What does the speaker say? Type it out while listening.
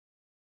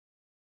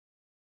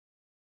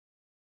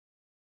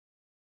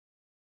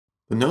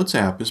The Notes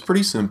app is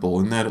pretty simple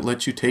in that it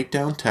lets you take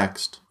down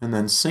text and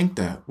then sync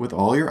that with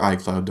all your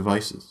iCloud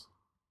devices.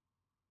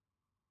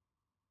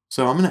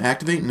 So I'm going to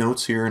activate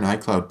Notes here in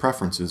iCloud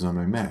Preferences on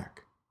my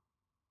Mac.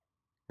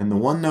 And the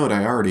one note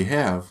I already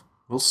have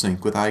will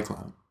sync with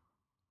iCloud.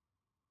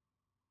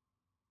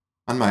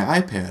 On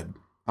my iPad,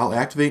 I'll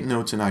activate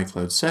Notes in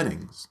iCloud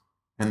Settings,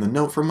 and the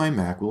note from my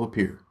Mac will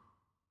appear.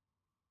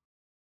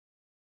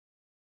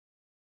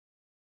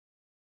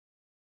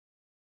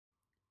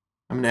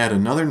 I'm going to add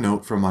another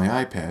note from my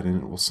iPad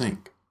and it will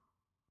sync.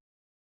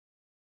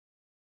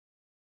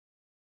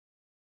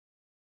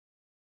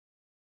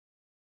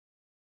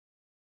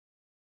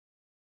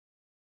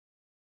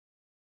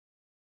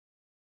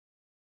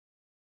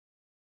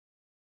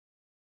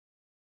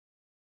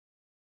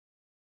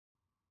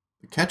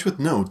 The catch with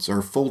Notes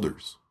are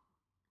folders.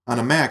 On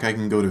a Mac, I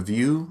can go to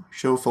View,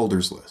 Show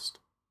Folders List.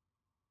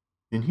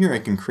 In here, I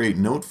can create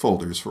note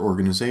folders for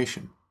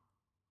organization.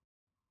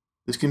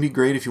 This can be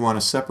great if you want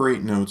to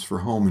separate notes for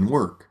home and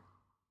work,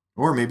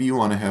 or maybe you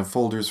want to have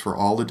folders for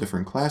all the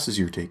different classes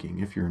you're taking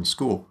if you're in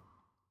school.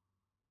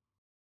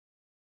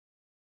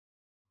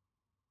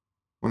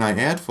 When I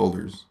add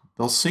folders,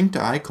 they'll sync to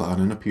iCloud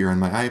and appear on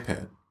my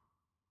iPad.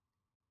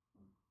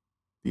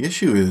 The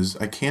issue is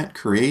I can't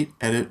create,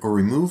 edit, or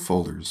remove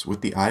folders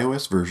with the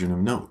iOS version of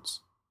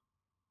Notes.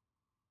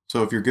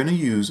 So if you're going to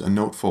use a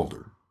note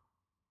folder,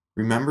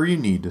 remember you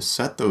need to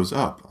set those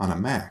up on a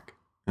Mac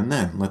and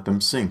then let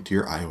them sync to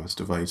your iOS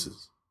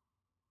devices.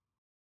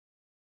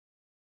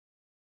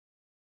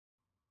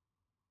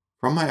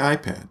 From my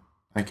iPad,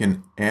 I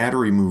can add or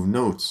remove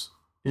notes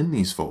in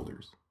these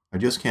folders. I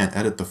just can't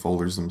edit the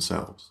folders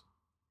themselves.